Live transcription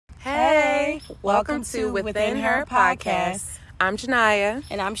Welcome to Within Her Podcast. I'm Janaya.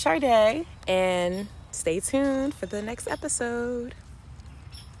 And I'm Sharday. And stay tuned for the next episode.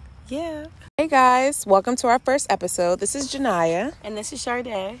 Yeah. Hey guys, welcome to our first episode. This is Janaya. And this is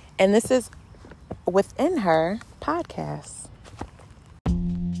Sharday. And this is Within Her Podcast.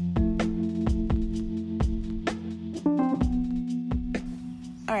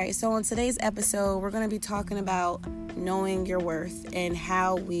 All right, so on today's episode, we're going to be talking about knowing your worth and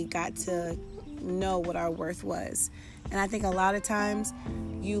how we got to know what our worth was. And I think a lot of times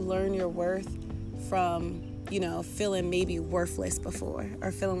you learn your worth from, feeling maybe worthless before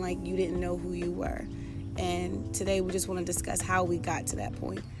or feeling like you didn't know who you were. And today we just want to discuss how we got to that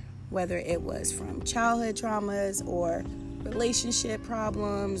point, whether it was from childhood traumas or relationship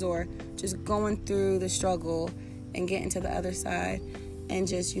problems or just going through the struggle and getting to the other side and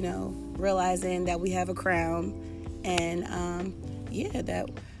just, realizing that we have a crown and, that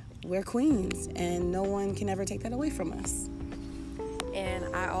we're queens and no one can ever take that away from us.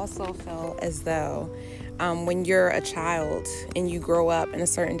 And I also felt as though when you're a child and you grow up in a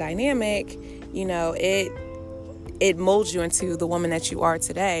certain dynamic, it molds you into the woman that you are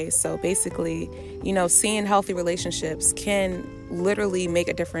today. So basically, seeing healthy relationships can literally make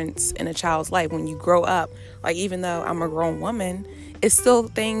a difference in a child's life when you grow up. Like, even though I'm a grown woman, it's still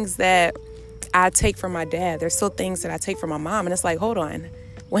things that I take from my dad. There's still things that I take from my mom. And it's like, hold on.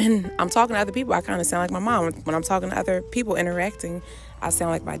 When I'm talking to other people, I kind of sound like my mom. When I'm talking to other people interacting, I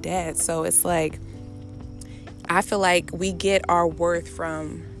sound like my dad. So it's like, I feel like we get our worth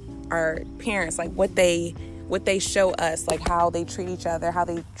from our parents, like what they show us, like how they treat each other, how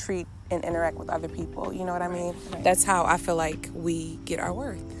they treat and interact with other people. You know what I mean? Right. That's how I feel like we get our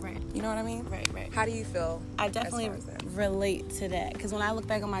worth. Right. You know what I mean? Right. How do you feel? I definitely relate to that. Because when I look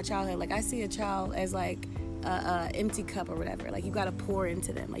back on my childhood, like, I see a child as like a empty cup or whatever. Like, you got to pour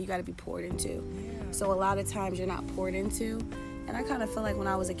into them. Like, you got to be poured into. Yeah. So a lot of times you're not poured into. And I kind of feel like when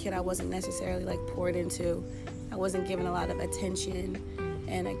I was a kid, I wasn't necessarily like poured into. I wasn't given a lot of attention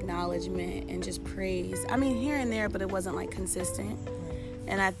and acknowledgement and just praise. I mean, here and there, but it wasn't like consistent.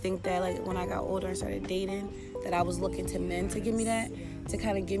 And I think that like when I got older and started dating, that I was looking to men to give me that, to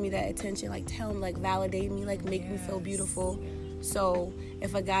kind of give me that attention, like tell them, like validate me, like make me feel beautiful. So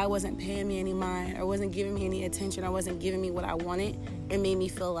if a guy wasn't paying me any mind or wasn't giving me any attention or wasn't giving me what I wanted, it made me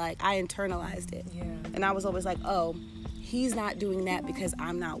feel like I internalized it. Yeah. And I was always like, oh, he's not doing that because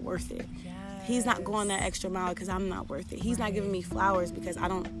I'm not worth it. Yes. He's not going that extra mile because I'm not worth it. He's not giving me flowers because I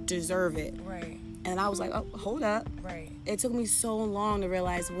don't deserve it. Right. And I was like, oh, hold up. Right. It took me so long to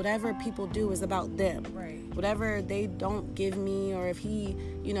realize whatever people do is about them. Right. Whatever they don't give me, or if he,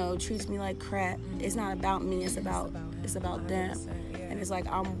 treats me like crap, it's not about me. It's about them. Yeah. And it's like,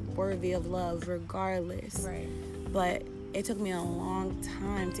 I'm worthy of love regardless. Right. But it took me a long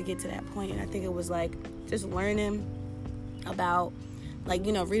time to get to that point. And I think it was like just learning about, like,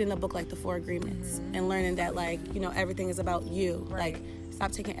 reading a book like The Four Agreements and learning that, like, everything is about you. Right. Like,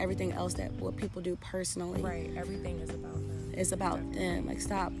 stop taking everything else that what people do personally. Right. Everything is about them. It's about them. Like,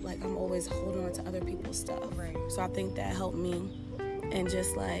 stop. Like, I'm always holding on to other people's stuff. Right. So I think that helped me. And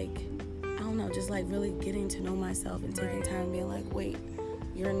just like, I don't know, just like really getting to know myself and taking time and being like, wait,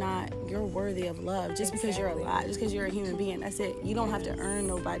 you're worthy of love just because you're alive, just because you're a human being. That's it. You don't have to earn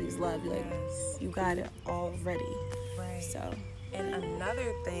nobody's love. Like, you got it already. Right. So. And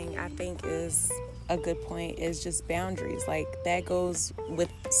another thing I think is a good point is just boundaries. Like, that goes with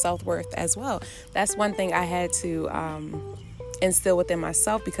self-worth as well. That's one thing I had to instill within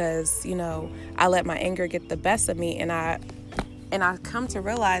myself because, I let my anger get the best of me, and I come to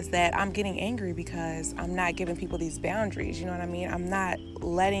realize that I'm getting angry because I'm not giving people these boundaries. You know what I mean? I'm not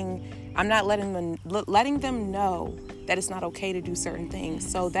letting them know that it's not okay to do certain things.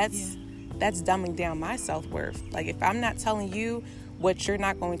 So that's dumbing down my self-worth. Like, if I'm not telling you what you're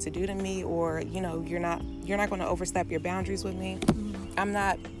not going to do to me, or you're not going to overstep your boundaries with me, I'm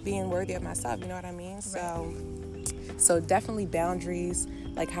not being worthy of myself. You know what I mean? Right. So definitely boundaries,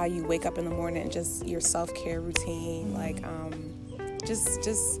 like how you wake up in the morning and just your self-care routine, like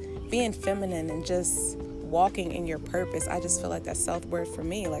just being feminine and just walking in your purpose. I just feel like that's self-worth for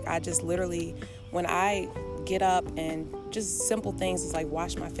me. Like, I just literally, when I get up and just simple things is like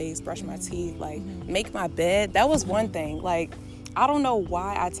wash my face, brush my teeth, like make my bed. That was one thing. Like, I don't know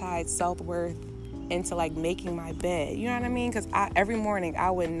why I tied self-worth into like making my bed. You know what I mean? Because every morning I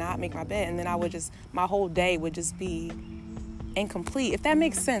would not make my bed, and then my whole day would just be incomplete, if that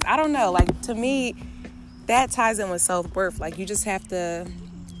makes sense. I don't know. Like, to me, that ties in with self-worth. Like, you just have to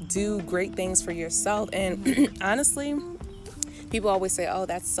do great things for yourself. And honestly, people always say, oh,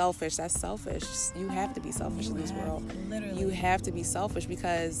 that's selfish. You have to be selfish in this world. Literally. You have to be selfish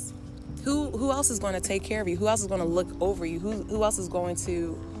because who else is going to take care of you? Who else is going to look over you? Who else is going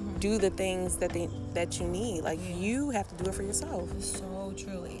to do the things that you need? Like, you have to do it for yourself. So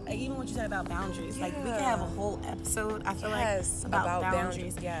truly. Like, even what you said about boundaries. Like, we could have a whole episode, I feel like, about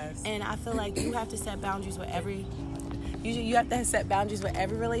boundaries. Yes. And I feel like you have to set boundaries with you have to set boundaries with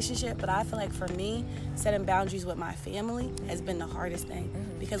every relationship, but I feel like for me, setting boundaries with my family has been the hardest thing.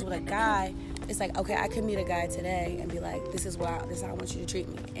 Because with a guy, it's like, okay, I could meet a guy today and be like, this is how I want you to treat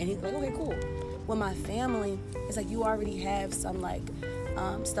me. And he's like, okay, cool. With my family, it's like you already have some like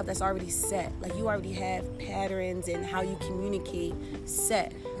stuff that's already set. Like, you already have patterns and how you communicate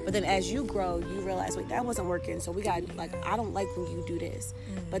set. But then as you grow, you realize, wait, that wasn't working. So we got, like, I don't like when you do this.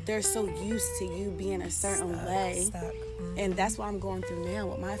 But they're so used to you being a certain way. And that's what I'm going through now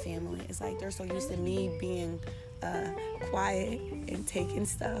with my family. It's like they're so used to me being quiet and taking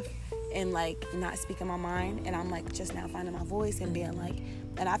stuff and, like, not speaking my mind. And I'm, like, just now finding my voice and being, like,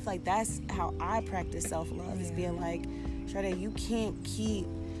 and I feel like that's how I practice self-love, is being, like, Sade, you can't keep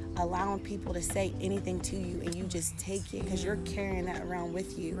allowing people to say anything to you and you just take it, because you're carrying that around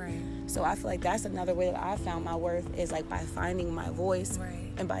with you. Right. So I feel like that's another way that I found my worth, is like by finding my voice,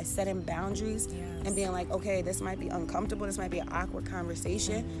 right, and by setting boundaries, and being like, okay, this might be uncomfortable, this might be an awkward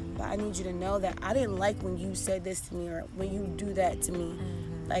conversation, but I need you to know that I didn't like when you said this to me, or when you do that to me.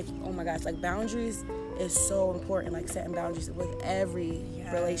 Like, oh my gosh, like, boundaries is so important. Like, setting boundaries with every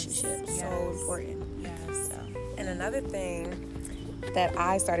relationship, so important. So. And another thing that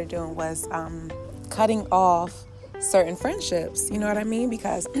I started doing was cutting off certain friendships. You know what I mean?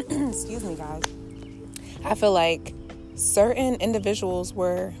 Because, excuse me, guys, I feel like certain individuals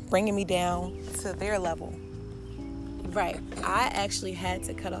were bringing me down to their level. Right. I actually had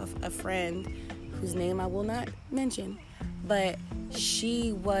to cut off a friend whose name I will not mention, but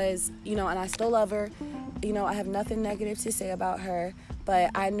she was, and I still love her. I have nothing negative to say about her,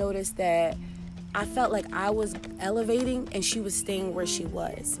 but I noticed that I felt like I was elevating and she was staying where she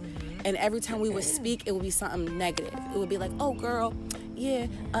was. And every time we would speak, it would be something negative. It would be like, oh, girl, yeah,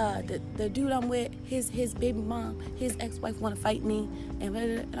 the dude I'm with, his baby mom, his ex-wife want to fight me. And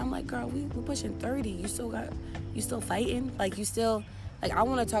I'm like, girl, we're pushing 30. You still fighting? Like, you still, like, I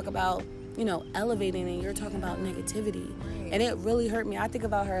want to talk about, elevating, and you're talking about negativity. And it really hurt me. I think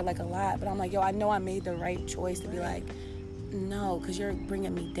about her, like, a lot. But I'm like, yo, I know I made the right choice to be like, no, because you're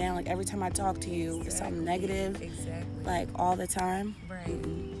bringing me down. Like, every time I talk to you, it's something negative. Exactly. Like, all the time. Right.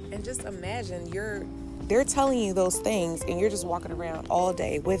 And just imagine they're telling you those things and you're just walking around all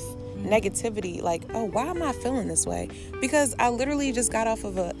day with negativity. Like, oh, why am I feeling this way? Because I literally just got off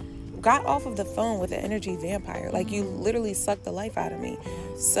of the phone with an energy vampire. Like, you literally sucked the life out of me.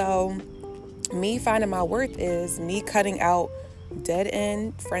 So me finding my worth is me cutting out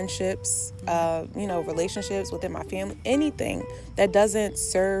dead-end friendships, relationships within my family, anything that doesn't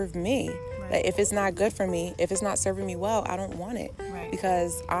serve me. Right. Like, if it's not good for me, if it's not serving me well, I don't want it. Right.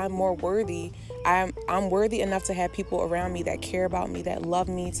 Because I'm more worthy. I'm worthy enough to have people around me that care about me, that love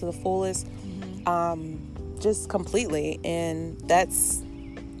me to the fullest, just completely. And that's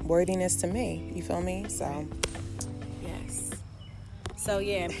worthiness to me. You feel me? So yes. So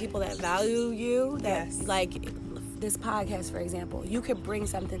yeah, and people that value you, that like this podcast, for example, you could bring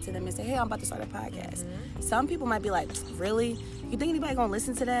something to them and say, hey, I'm about to start a podcast. Some people might be like, really? You think anybody gonna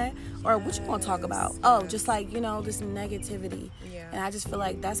listen to that? Or what you gonna talk about? Oh, just like, this negativity. Yeah. And I just feel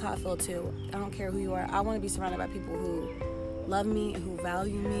like that's how I feel too. I don't care who you are. I want to be surrounded by people who love me and who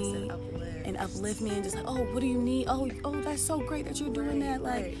value me and uplift me, and just like, oh, what do you need? Oh, that's so great that you're doing that.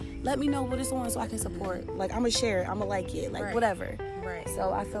 Like, let me know what it's on so I can support. Like, I'm gonna share it. I'm gonna like it. Like, whatever. Right.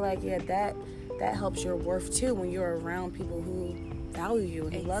 So I feel like, that helps your worth too, when you're around people who value you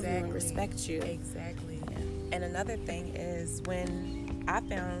and who love you and respect you. Exactly. Yeah. And another thing is, when I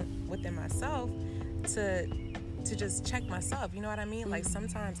found within myself to just check myself, you know what I mean? Like,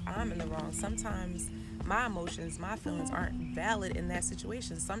 sometimes I'm in the wrong. Sometimes my emotions, my feelings aren't valid in that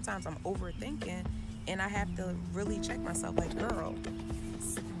situation. Sometimes I'm overthinking, and I have to really check myself. Like, girl,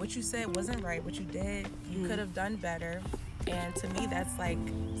 what you said wasn't right. What you did, you could have done better. And to me, that's like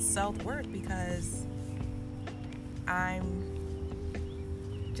self-worth, because I'm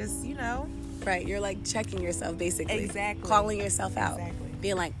just, Right, you're like checking yourself, basically. Exactly. Calling yourself out. Exactly.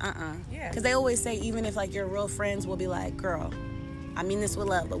 Being like, Yeah. Because they always say, even if like your real friends will be like, girl, I mean this with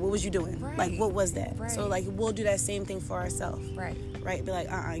love, but what was you doing? Right. Like, what was that? Right. So like, we'll do that same thing for ourselves. Right. Right, be like,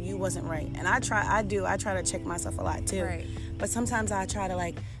 you wasn't right. And I try to check myself a lot too. Right. But sometimes I try to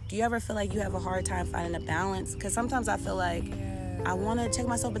like, do you ever feel like you have a hard time finding a balance? Because sometimes I feel like I want to check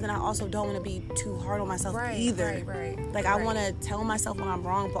myself, but then I also don't want to be too hard on myself either. Right. Like, I want to tell myself when I'm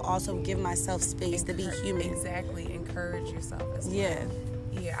wrong, but also give myself space to be human. Exactly. Encourage yourself as well. Yeah.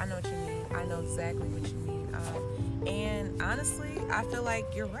 Yeah, I know what you mean. I know exactly what you mean. And honestly, I feel like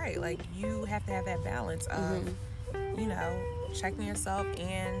you're right. Like, you have to have that balance of, you know, checking yourself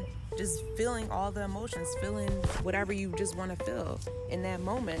and just feeling all the emotions, feeling whatever you just want to feel in that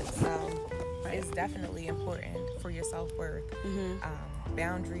moment. It's definitely important for your self-worth.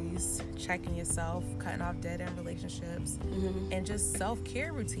 Boundaries, checking yourself, cutting off dead-end relationships, and just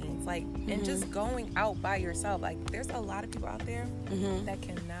self-care routines, like, and just going out by yourself. Like, there's a lot of people out there that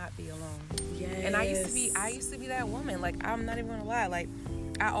cannot be alone. Yes. And I used to be that woman. Like, I'm not even gonna lie. Like,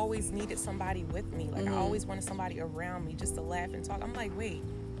 I always needed somebody with me. Like, I always wanted somebody around me just to laugh and talk. I'm like, wait,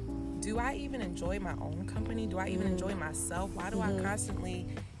 do I even enjoy my own company? Do I even enjoy myself? Why do I constantly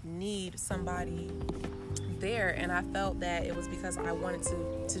need somebody there? And I felt that it was because I wanted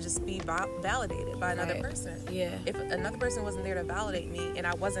to just be validated by another person. Yeah. If another person wasn't there to validate me and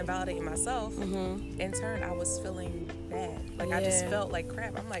I wasn't validating myself, in turn I was feeling bad. Like, I just felt like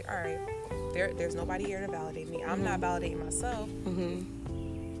crap. I'm like, all right, there's nobody here to validate me. I'm not validating myself.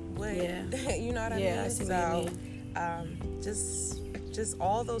 What? Yeah. You know what I mean? I see what you mean. Just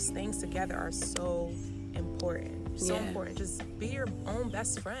all those things together are so important. So important. Just be your own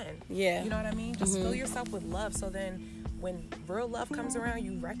best friend. Yeah. You know what I mean? Just fill yourself with love, so then when real love comes around,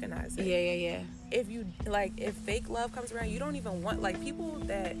 you recognize it. Yeah. If fake love comes around, you don't even want, like, people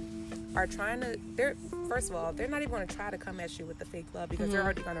that are trying to, first of all, they're not even going to try to come at you with the fake love, because they're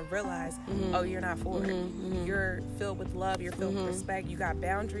already going to realize, oh, you're not for it. You're filled with love. You're filled with respect. You got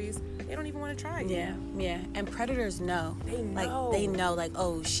boundaries. They don't even want to try you. Yeah. And predators know. They know, like,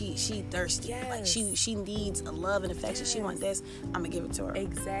 oh, she thirsty. Yes. Like, she needs a love and affection. She wants this. I'm going to give it to her.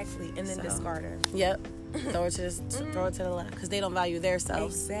 Exactly. And then discard her. Yep. Throw it to the left, because they don't value their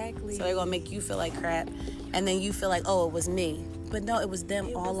selves. Exactly. So they're going to make you feel like crap. And then you feel like, oh, it was me. But no, it was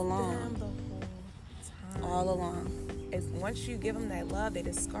them all along. Them the whole time. All along. Once you give them that love, they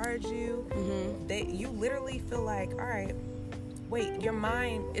discard you. You literally feel like, all right, wait, your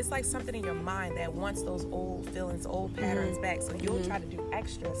mind, it's like something in your mind that wants those old feelings, old patterns back. So you'll try to do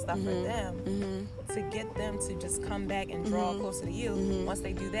extra stuff for them to get them to just come back and draw closer to you. Once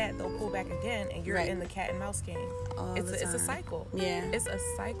they do that, they'll pull back again, and you're in the cat and mouse game. It's a cycle. Yeah. It's a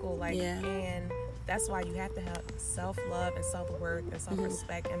cycle. Like, and that's why you have to have self-love and self-worth and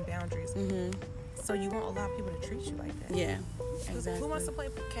self-respect and boundaries. So you won't allow people to treat you like that. Yeah, exactly. Who wants to play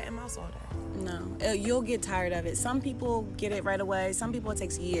cat and mouse all day? No. You'll get tired of it. Some people get it right away. Some people it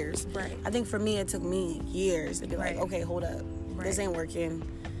takes years. Right. I think for me, it took me years to be like, okay, hold up. This ain't working.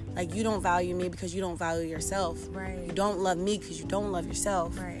 Like, you don't value me because you don't value yourself. Right. You don't love me because you don't love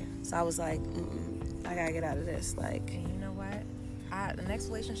yourself. Right. So I was like, I gotta get out of this. Like, and you know what? The next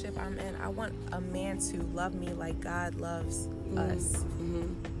relationship I'm in, I want a man to love me like God loves us.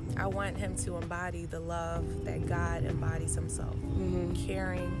 I want him to embody the love that God embodies himself.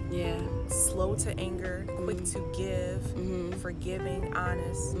 Caring, slow to anger, quick to give, forgiving,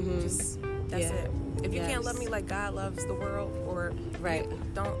 honest. Just that's it. If you can't love me like God loves the world, or I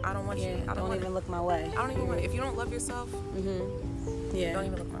don't want you. I don't even look my way. I don't even want. If you don't love yourself, don't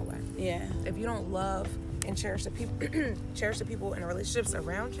even look my way. Yeah. If you don't love and cherish the people and the relationships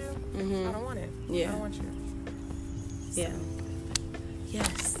around you, I don't want it. I don't want you. So. Yeah.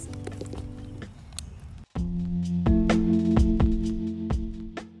 Yes.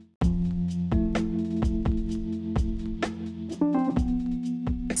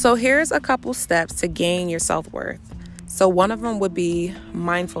 So here's a couple steps to gain your self-worth. So one of them would be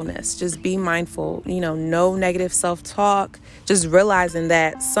mindfulness. Just be mindful, no negative self-talk. Just realizing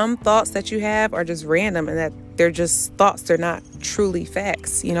that some thoughts that you have are just random and that they're just thoughts. They're not truly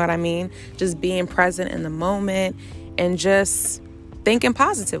facts. You know what I mean? Just being present in the moment and just thinking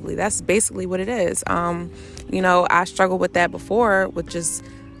positively. That's basically what it is. I struggled with that before, with just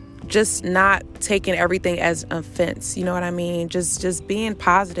not taking everything as offense. You know what I mean? Just being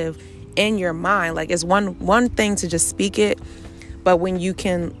positive in your mind. Like, it's one thing to just speak it, but when you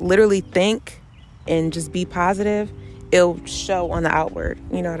can literally think and just be positive, it'll show on the outward.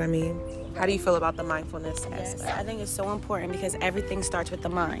 You know what I mean? How do you feel about the mindfulness aspect? Yes, I think it's so important because everything starts with the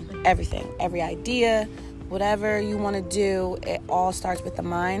mind. Everything. Every idea, whatever you want to do, it all starts with the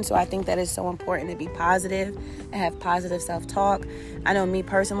mind. So I think that it's so important to be positive and have positive self-talk. I know me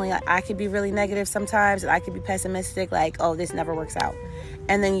personally, I could be really negative sometimes, and I could be pessimistic, like, oh, this never works out.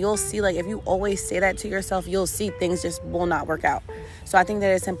 And then you'll see, like, if you always say that to yourself, you'll see things just will not work out. So I think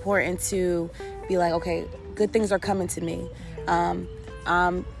that it's important to be like, okay, good things are coming to me. I'm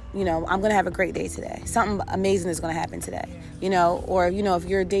going to have a great day today. Something amazing is going to happen today, or, if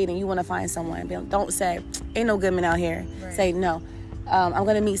you're dating, you want to find someone. Don't say, ain't no good men out here. Right. Say, no, I'm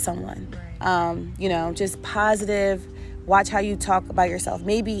going to meet someone. Right. Just positive Watch how you talk about yourself.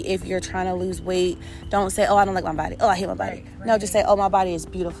 Maybe if you're trying to lose weight, don't say, oh, I don't like my body. Oh, I hate my body. Right. No, just say, oh, my body is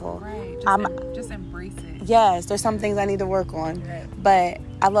beautiful. Right. Just embrace it. Yes, there's some things I need to work on. Right. But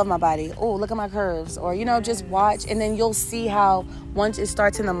I love my body. Oh, look at my curves. Or, just watch. And then you'll see how once it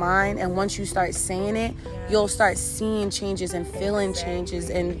starts in the mind and once you start saying it, you'll start seeing changes and feeling changes.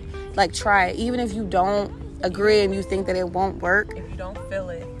 And, try it. Even if you don't agree and you think that it won't work. If you don't feel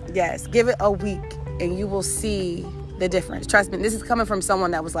it. Yes, give it a week and you will see the difference. Trust me, this is coming from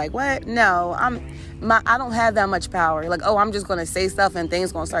someone that was like, what? No, I don't have that much power. I'm just going to say stuff and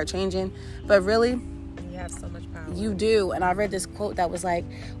things going to start changing. But really, you have so much power. You do. And I read this quote that was like,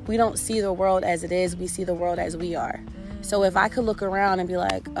 we don't see the world as it is. We see the world as we are. So if I could look around and be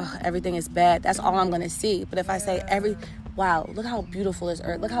like, oh, everything is bad, that's all I'm going to see. But if I say wow, look how beautiful this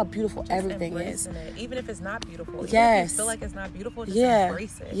earth. Look how beautiful just everything is. It. Even if it's not beautiful. Yes. If you feel like it's not beautiful, just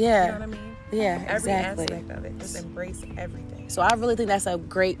embrace it. Yeah. You know what I mean? Yeah, Every exactly. aspect of it. Just embrace everything. So I really think that's a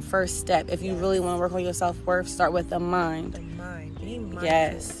great first step. If you really want to work on your self-worth, start with the mind. The mind. Be mindful.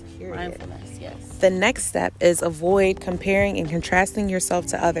 Yes. Period. Mindfulness, yes. The next step is avoid comparing and contrasting yourself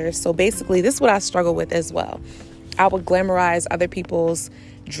to others. So basically, this is what I struggle with as well. I would glamorize other people's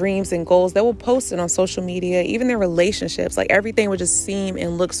dreams and goals. They will post it on social media, even their relationships. Everything would just seem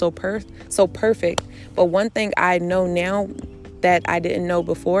and look so perfect. But one thing I know now that I didn't know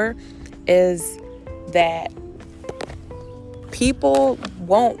before is that people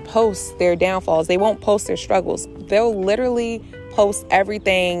won't post their downfalls. They won't post their struggles. They'll literally post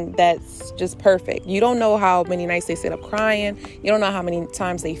everything that's just perfect. You don't know how many nights they sit up crying. You don't know how many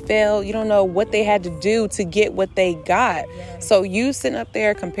times they fail. You don't know what they had to do to get what they got. Yes. So you sitting up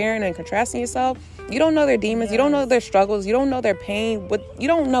there comparing and contrasting yourself, you don't know their demons. Yes. You don't know their struggles. You don't know their pain. You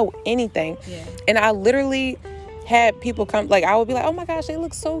don't know anything. Yeah. And I literally had people come, I would be like, oh my gosh, they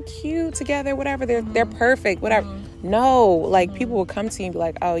look so cute together, whatever. They're perfect, whatever. No, people will come to you and be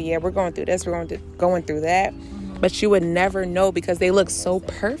like, oh yeah, we're going through this, we're going through that. But you would never know because they look so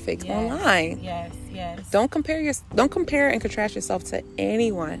perfect online. Yes. Don't compare and contrast yourself to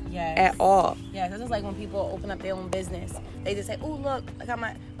anyone at all. Yeah, this is like when people open up their own business. They just say, oh, look,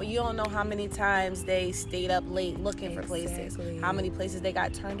 but you don't know how many times they stayed up late looking for places. How many places they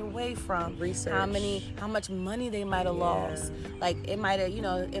got turned away from. Research. How much money they might have lost. It might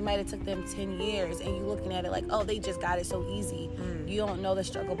have took them 10 years and you looking at it like, oh, they just got it so easy. You don't know the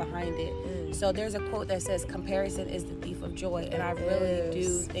struggle behind it. So there's a quote that says, comparison is the thief of joy. And I really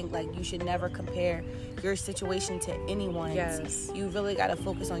do think you should never compare your situation to anyone's. Yes. You really got to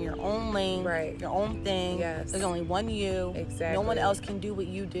focus on your own lane, your own thing. Yes. There's only one you. Exactly. No one else can do what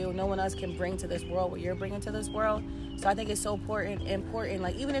you do. No one else can bring to this world what you're bringing to this world. So I think it's so important.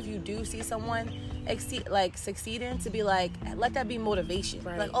 Even if you do see someone succeeding, to be let that be motivation.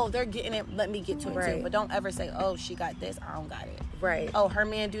 Right. Oh, they're getting it. Let me get to it too. But don't ever say, oh, she got this, I don't got it. Right. Oh, her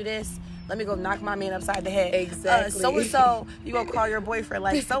man do this, let me go knock my man upside the head. Exactly. So-and-so, you go call your boyfriend.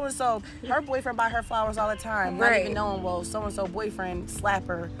 So-and-so, her boyfriend buy her flowers all the time. Not even knowing, well, so-and-so boyfriend slap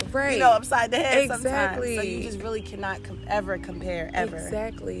her, upside the head sometimes. So you just really cannot ever compare, ever.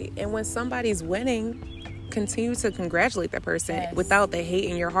 Exactly. And when somebody's winning, continue to congratulate that person without the hate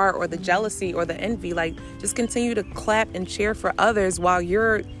in your heart or the jealousy or the envy. Just continue to clap and cheer for others while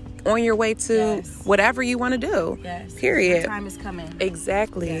you're on your way to whatever you want to do. Yes. Period. Your time is coming.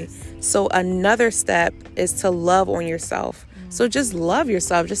 Exactly. Yes. So another step is to love on yourself. So just love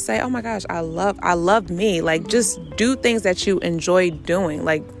yourself. Just say, oh my gosh, I love me. Just do things that you enjoy doing.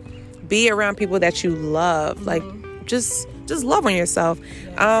 Be around people that you love. Just love on yourself.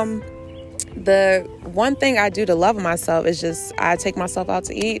 Yes. The one thing I do to love myself is just I take myself out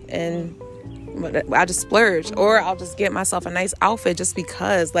to eat and I just splurge, or I'll just get myself a nice outfit just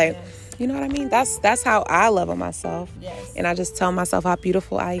because, you know what I mean? That's how I love on myself. Yes. And I just tell myself how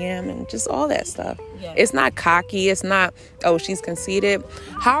beautiful I am and just all that stuff. Yes. It's not cocky. It's not, oh, she's conceited.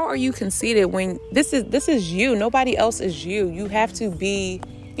 How are you conceited when this is you? Nobody else is you. You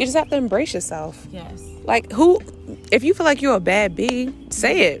just have to embrace yourself. Yes. If you feel like you're a bad bee,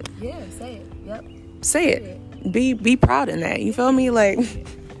 say it. Yeah, say it. Yep. Say it. Be proud in that. You feel me?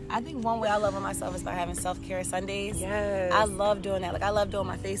 I think one way I love on myself is by having self-care Sundays. Yes. I love doing that. I love doing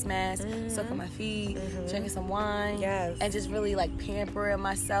my face mask, soaking my feet, drinking some wine, and just really pampering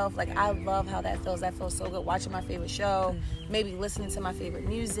myself. I love how that feels. That feels so good. Watching my favorite show, maybe listening to my favorite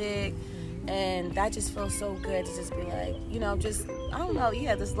music. And that just feels so good to just be just, I don't know,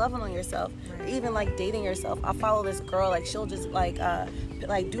 just loving on yourself. Right. Even dating yourself. I follow this girl, she'll just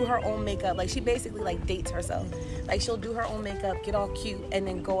do her own makeup. She basically dates herself. She'll do her own makeup, get all cute, and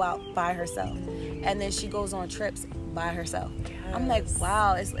then go out by herself. And then she goes on trips by herself. Yes. I'm like,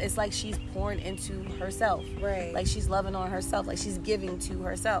 wow, it's like she's pouring into herself. Right. Like she's loving on herself, like she's giving to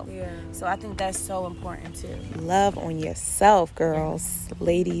herself. Yeah. So I think that's so important too. Love on yourself, girls,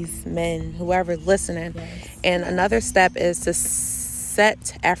 ladies, men, whoever listening. Yes. And another step is to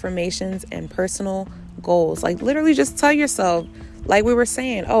set affirmations and personal goals. Like literally just tell yourself, like we were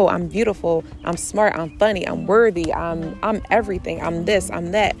saying, oh, I'm beautiful, I'm smart, I'm funny, I'm worthy, I'm everything, I'm this,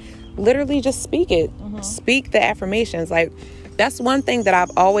 I'm that. Literally just speak it. Speak the affirmations. Like that's one thing that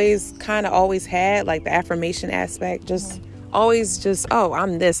I've always had, like the affirmation aspect, just always just, oh,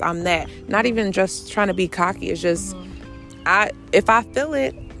 I'm this, I'm that. Not even just trying to be cocky. It's just, if I feel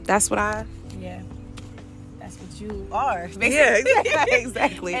it, that's what that's what you are, basically. Yeah,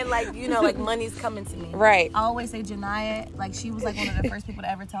 exactly. And like, you know, like money's coming to me. Right. I always say Janiyah, like she was like one of the first people to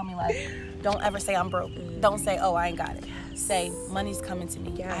ever tell me, like, don't ever say I'm broke. Don't say, oh, I ain't got it. Say money's coming to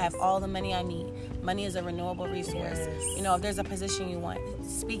me. Yes. I have all the money I need. Money is a renewable resource. Yes. You know, if there's a position you want,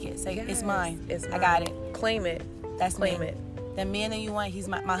 speak it. Say, Yes. it's mine. It's I mine. got it. Claim it. That's Claim me. it. The man that you want, he's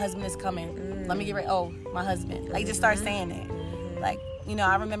my husband is coming. Let me get ready. Oh, my husband. Like, just start saying it. Like, you know,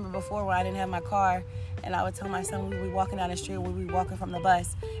 I remember before when I didn't have my car, and I would tell my son, we would be walking down the street, we would be walking from the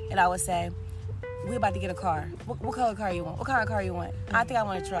bus, and I would say, we're about to get a car. What color car you want? What kind of car you want? I think I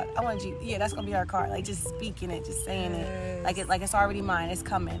want a truck. I want a Jeep. Yeah, that's gonna be our car. Like just speaking it, just saying it. Like it's already mine. It's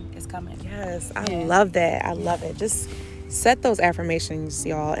coming. It's coming. Yes, I love that. I love it. Just set those affirmations,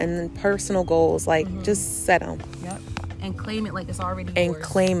 y'all, and then personal goals. Like just set them. Yep. And claim it like it's already And yours.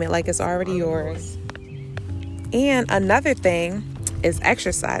 claim it like it's already yours. And another thing is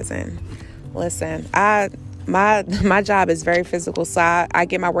exercising. Listen, my job is very physical, so I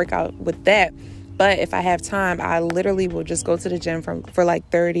get my workout with that. But if I have time, I literally will just go to the gym for like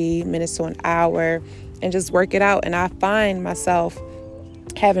 30 minutes to an hour and just work it out. And I find myself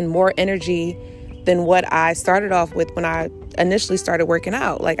having more energy than what I started off with when I initially started working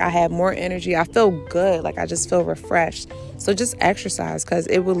out. Like I have more energy. I feel good. Like I just feel refreshed. So just exercise, because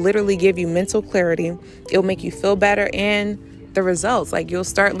it will literally give you mental clarity. It will make you feel better, and the results, like you'll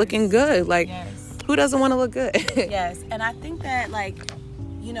start looking good. Like who doesn't want to look good? Yes. And I think that, like,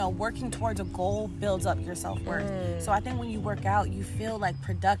 you know, working towards a goal builds up your self-worth. So I think when you work out, you feel like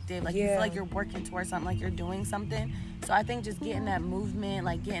productive, like you feel like you're working towards something, like you're doing something. So I think just getting that movement,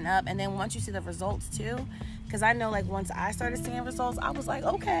 like getting up, and then once you see the results too, because I know, like, once I started seeing results, I was like,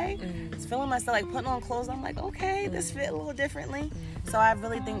 okay, it's feeling myself, like putting on clothes, I'm like, okay, this fit a little differently. So I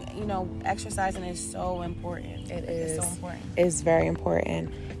really think, you know, exercising is so important. It is. It's so important. It's very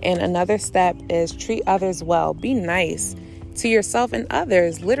important. And another step is treat others well. Be nice to yourself and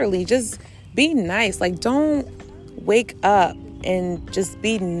others. Literally, just be nice. Like, don't wake up and just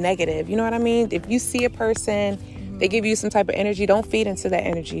be negative. You know what I mean? If you see a person, they give you some type of energy, don't feed into that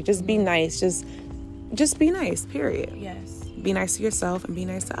energy. Just be nice. Just be nice, period. Yes. Be nice to yourself and be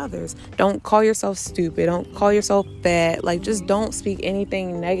nice to others. Don't call yourself stupid. Don't call yourself fat. Like, just don't speak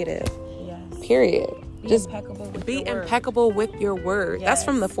anything negative. Yes. Period. Just be impeccable with your word. Yes. That's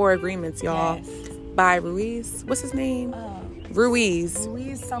from the 4 Agreements, y'all. Yes. By Ruiz. What's his name? Ruiz.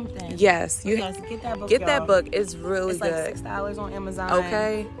 Something. Yes. Get that book. Get y'all. that book. It's really It's good. like $6 on Amazon.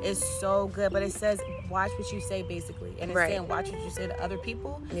 Okay. It's so good. But it says watch what you say, basically. And it's saying watch what you say to other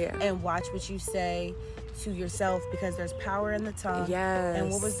people. Yeah. And watch what you say to yourself, because there's power in the tongue. Yes.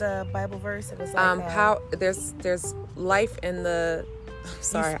 And what was the Bible verse? It was like there's life in the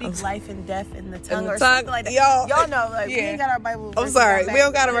sorry. You speak life and death in the tongue, or tongue, something like that. y'all know, like, we ain't got our Bible. I'm sorry, we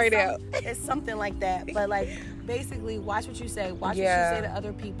don't got it right now. It's something like that. But like, basically, watch what you say. Watch what you say to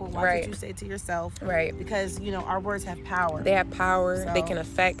other people. Watch what you say to yourself. Right. Because, you know, our words have power. They have power. So, they can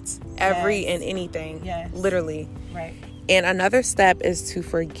affect every and anything. Yes. Literally. Right. And another step is to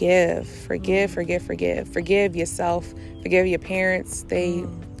forgive. Forgive yourself. Forgive your parents. They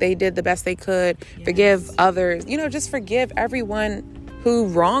did the best they could. Yes. Forgive others. You know, just forgive everyone who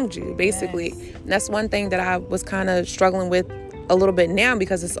wronged you, basically. Yes. And that's one thing that I was kind of struggling with a little bit now,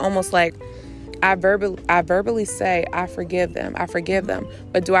 because it's almost like I verbally say, I forgive them.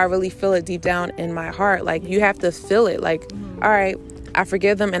 But do I really feel it deep down in my heart? Like, you have to feel it. Like, all right, I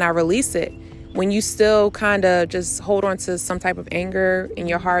forgive them and I release it. When you still kind of just hold on to some type of anger in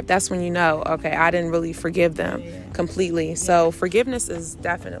your heart, that's when you know, okay, I didn't really forgive them completely. Yeah. So forgiveness is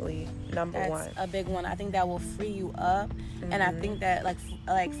definitely number one. That's a big one. I think that will free you up. And I think that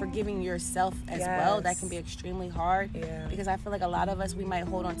like forgiving yourself as well, that can be extremely hard. Yeah. Because I feel like a lot of us, we might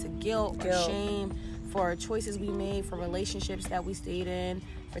hold on to guilt or shame for choices we made, for relationships that we stayed in,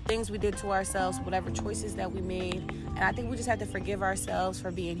 for things we did to ourselves, whatever choices that we made. And I think we just have to forgive ourselves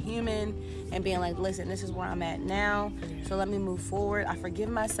for being human and being like, listen, this is where I'm at now, so let me move forward. I forgive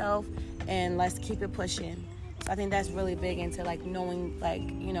myself, and let's keep it pushing. So I think that's really big into like knowing, like,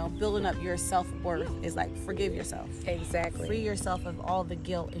 you know, building up your self-worth is like forgive yourself. Exactly. Free yourself of all the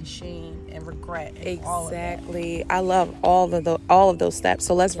guilt and shame and regret. And exactly. I love all of those steps.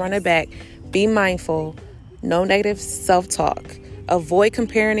 So let's run it back. Be mindful. No negative self-talk. Avoid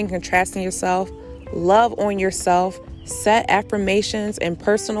comparing and contrasting yourself. Love on yourself. Set affirmations and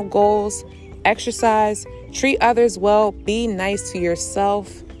personal goals. Exercise. Treat others well. Be nice to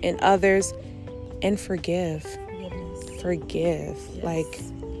yourself and others. And forgive. Forgive. Yes. Like,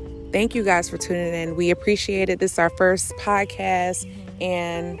 thank you guys for tuning in. We appreciate it. This is our first podcast,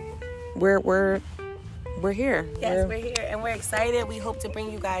 and we're here. Yes, we're here, and we're excited. We hope to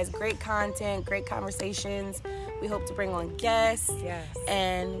bring you guys great content, great conversations. We hope to bring on guests. Yes.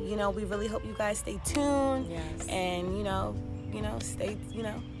 And, you know, we really hope you guys stay tuned. Yes. And, you know, stay,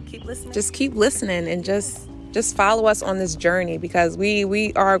 keep listening. Just keep listening and just follow us on this journey, because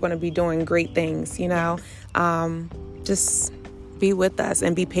we are going to be doing great things, you know. Just be with us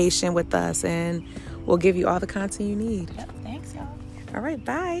and be patient with us, and we'll give you all the content you need. Yep. Thanks, y'all. All right,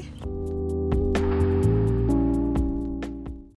 bye.